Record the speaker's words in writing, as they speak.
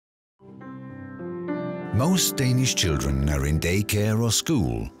Most Danish children are in daycare or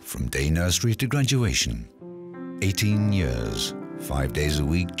school from day nursery to graduation. 18 years, 5 days a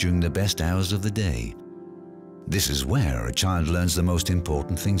week during the best hours of the day. This is where a child learns the most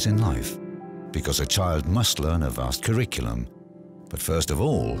important things in life, because a child must learn a vast curriculum. But first of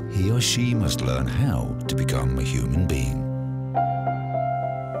all, he or she must learn how to become a human being.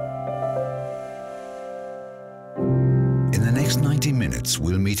 In the next 90 minutes,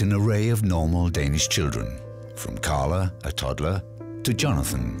 we'll meet an array of normal Danish children, from Carla, a toddler, to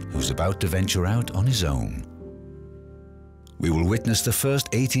Jonathan, who's about to venture out on his own. We will witness the first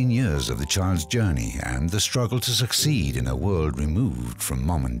 18 years of the child's journey and the struggle to succeed in a world removed from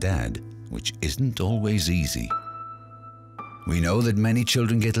mom and dad, which isn't always easy. We know that many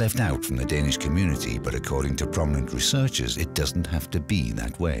children get left out from the Danish community, but according to prominent researchers, it doesn't have to be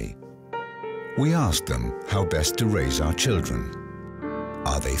that way. We asked them how best to raise our children.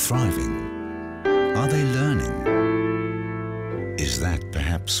 Are they thriving? Are they learning? Is that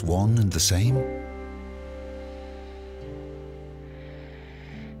perhaps one and the same?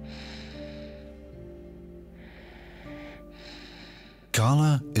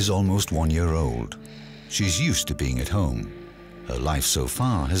 Carla is almost 1 year old. She's used to being at home. Her life so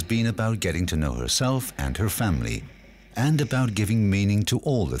far has been about getting to know herself and her family, and about giving meaning to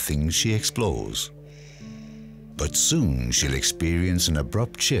all the things she explores. But soon she'll experience an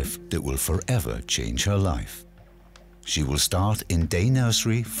abrupt shift that will forever change her life. She will start in day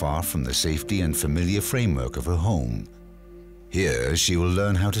nursery, far from the safety and familiar framework of her home. Here she will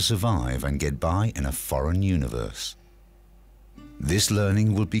learn how to survive and get by in a foreign universe. This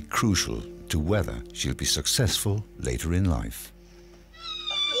learning will be crucial to whether she'll be successful later in life.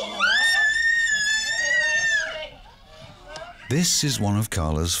 This is one of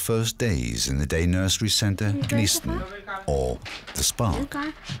Carla's first days in the day nursery centre, Gnisten, or the Spark.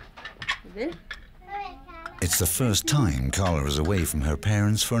 It's the first time Carla is away from her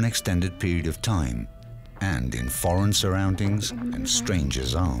parents for an extended period of time, and in foreign surroundings and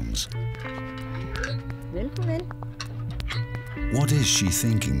strangers' arms. What is she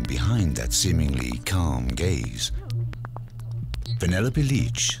thinking behind that seemingly calm gaze? Penelope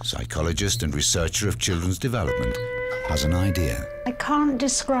Leach, psychologist and researcher of children's development, has an idea. I can't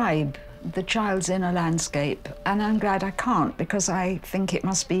describe the child's inner landscape, and I'm glad I can't, because I think it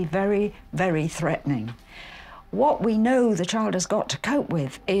must be very, very threatening. What we know the child has got to cope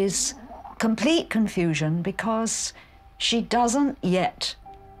with is complete confusion, because she doesn't yet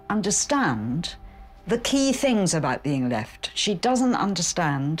understand the key things about being left. She doesn't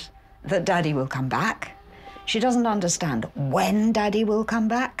understand that Daddy will come back. She doesn't understand when Daddy will come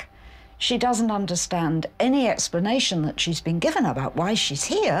back. She doesn't understand any explanation that she's been given about why she's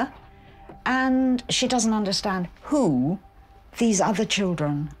here. And she doesn't understand who these other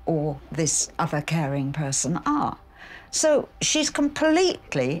children or this other caring person are. So she's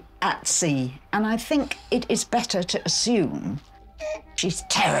completely at sea, and I think it is better to assume she's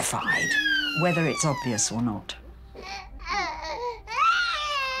terrified, whether it's obvious or not.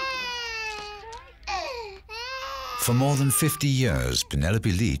 For more than 50 years,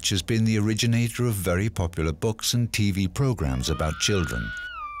 Penelope Leach has been the originator of very popular books and TV programs about children.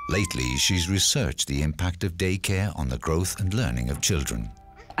 Lately, she's researched the impact of daycare on the growth and learning of children.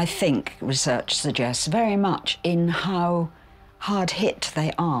 I think research suggests very much in how hard hit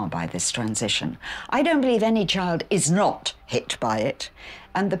they are by this transition. I don't believe any child is not hit by it.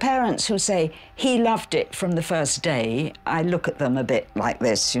 And the parents who say, he loved it from the first day, I look at them a bit like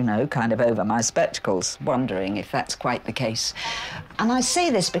this, you know, kind of over my spectacles, wondering if that's quite the case. And I say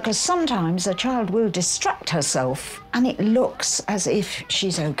this because sometimes a child will distract herself and it looks as if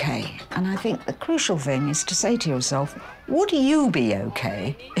she's okay. And I think the crucial thing is to say to yourself, would you be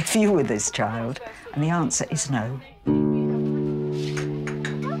okay if you were this child? And the answer is no.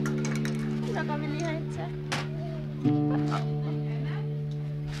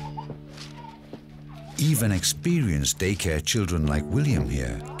 Even experienced daycare children like William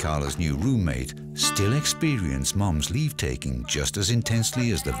here, Carla's new roommate, still experience mom's leave-taking just as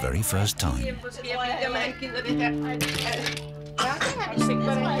intensely as the very first time.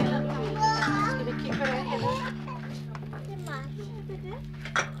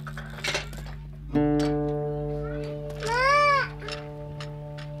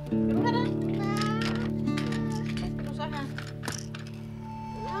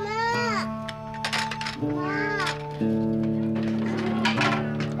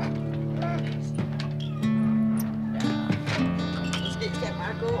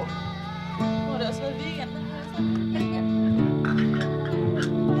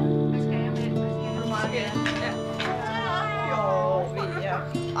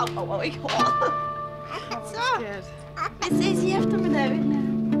 Så. Vi ses i eftermiddag.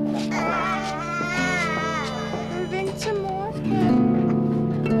 Vink til mor.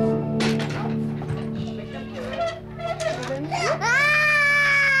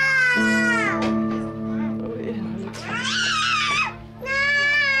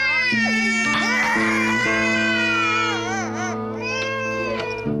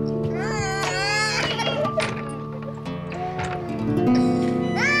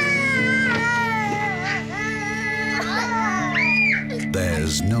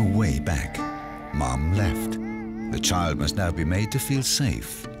 There's no way back. Mom left. The child must now be made to feel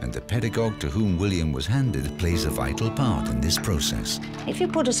safe, and the pedagogue to whom William was handed plays a vital part in this process. If you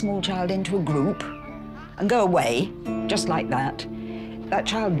put a small child into a group and go away, just like that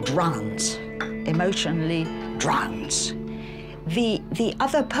child drowns, emotionally drowns. The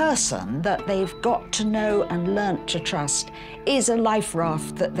other person that they've got to know and learnt to trust is a life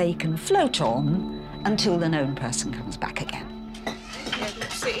raft that they can float on until the known person comes back again. Ja, du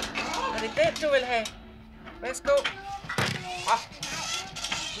kan se. Er det den, du vil have? Værsgo.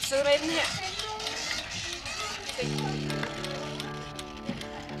 Du sidder med den her.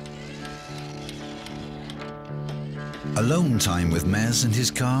 Alone time with Mez and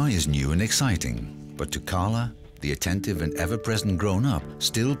his car is new and exciting, but to Carla, the attentive and ever-present grown-up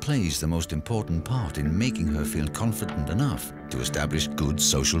still plays the most important part in making her feel confident enough to establish good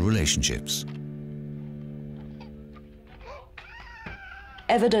social relationships.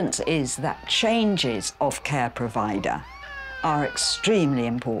 Evidence is that changes of care provider are extremely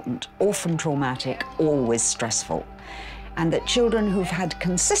important, often traumatic, always stressful, and that children who've had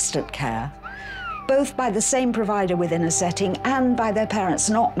consistent care, both by the same provider within a setting and by their parents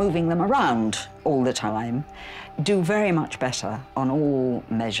not moving them around all the time, do very much better on all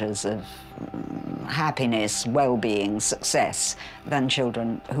measures of happiness, well-being, success than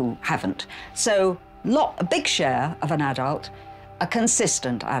children who haven't. So a big share of an adult, a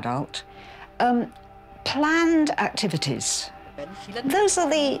consistent adult, planned activities. Those are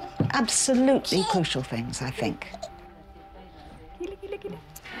the absolutely crucial things, I think.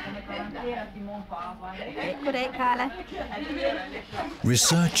 Goddag, Carla.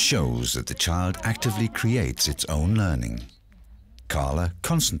 Research shows that the child actively creates its own learning. Carla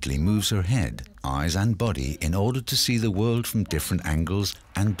constantly moves her head, eyes and body in order to see the world from different angles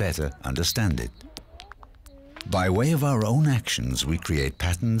and better understand it. By way of our own actions, we create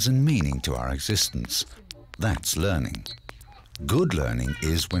patterns and meaning to our existence. That's learning. Good learning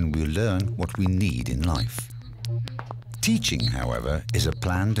is when we learn what we need in life. Teaching, however, is a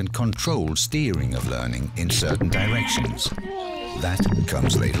planned and controlled steering of learning in certain directions. That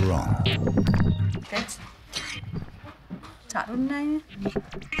comes later on. Tager du den der?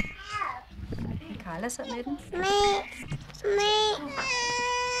 Carla sad med den.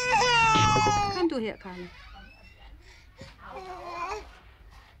 Kom du her, Carla.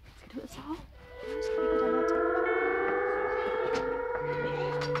 Skal du ud og sove? Skal vi gå derned til?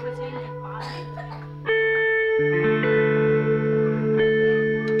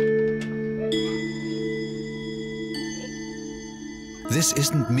 This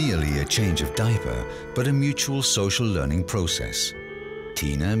isn't merely a change of diaper, but a mutual social learning process.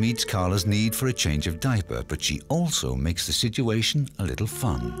 Tina meets Carla's need for a change of diaper, but she also makes the situation a little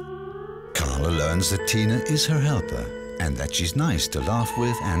fun. Carla learns that Tina is her helper and that she's nice to laugh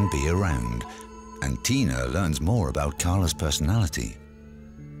with and be around. And Tina learns more about Carla's personality.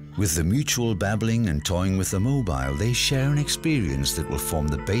 With the mutual babbling and toying with the mobile, they share an experience that will form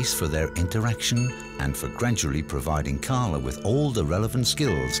the base for their interaction and for gradually providing Carla with all the relevant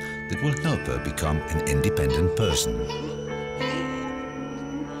skills that will help her become an independent person.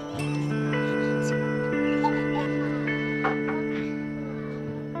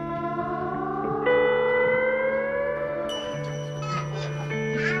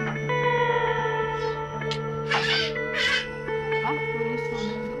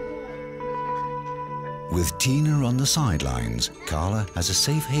 With Tina on the sidelines, Carla has a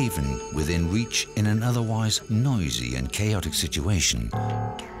safe haven within reach in an otherwise noisy and chaotic situation.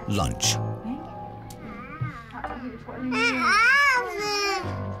 Lunch.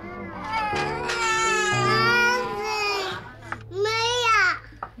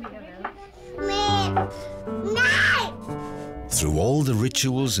 Through all the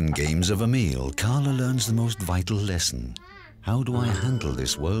rituals and games of a meal, Carla learns the most vital lesson. How do I handle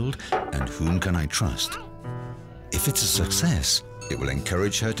this world, and whom can I trust? If it's a success, it will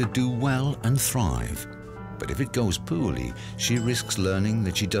encourage her to do well and thrive. But if it goes poorly, she risks learning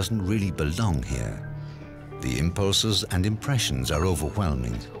that she doesn't really belong here. The impulses and impressions are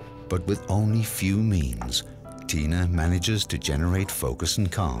overwhelming, but with only few means, Tina manages to generate focus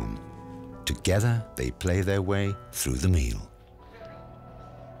and calm. Together, they play their way through the meal.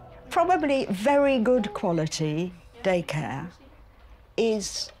 Probably very good quality daycare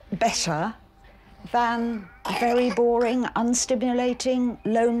is better than very boring, unstimulating,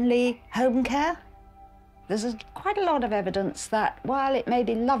 lonely home care. There's quite a lot of evidence that while it may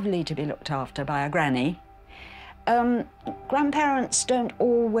be lovely to be looked after by a granny, grandparents don't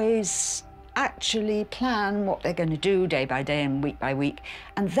always actually plan what they're going to do day by day and week by week,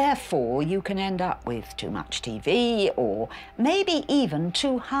 and therefore you can end up with too much TV or maybe even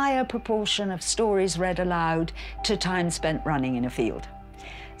too high a proportion of stories read aloud to time spent running in a field.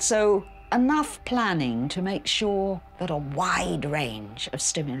 So enough planning to make sure that a wide range of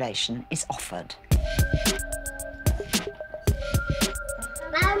stimulation is offered.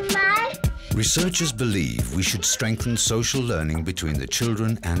 Mama. Researchers believe we should strengthen social learning between the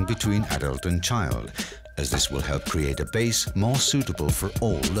children and between adult and child, as this will help create a base more suitable for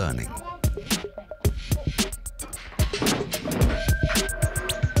all learning.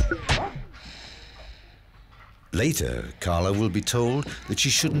 Later, Carla will be told that she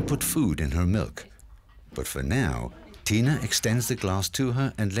shouldn't put food in her milk. But for now, Tina extends the glass to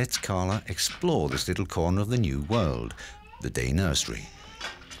her and lets Carla explore this little corner of the new world, the day nursery.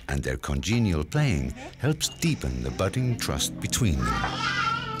 And their congenial playing helps deepen the budding trust between them.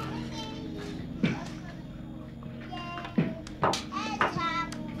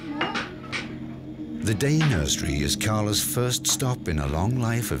 The day nursery is Carla's first stop in a long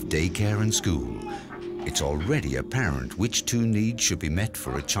life of daycare and school. It's already apparent which two needs should be met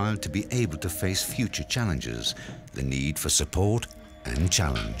for a child to be able to face future challenges: the need for support and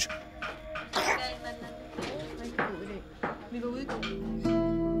challenge.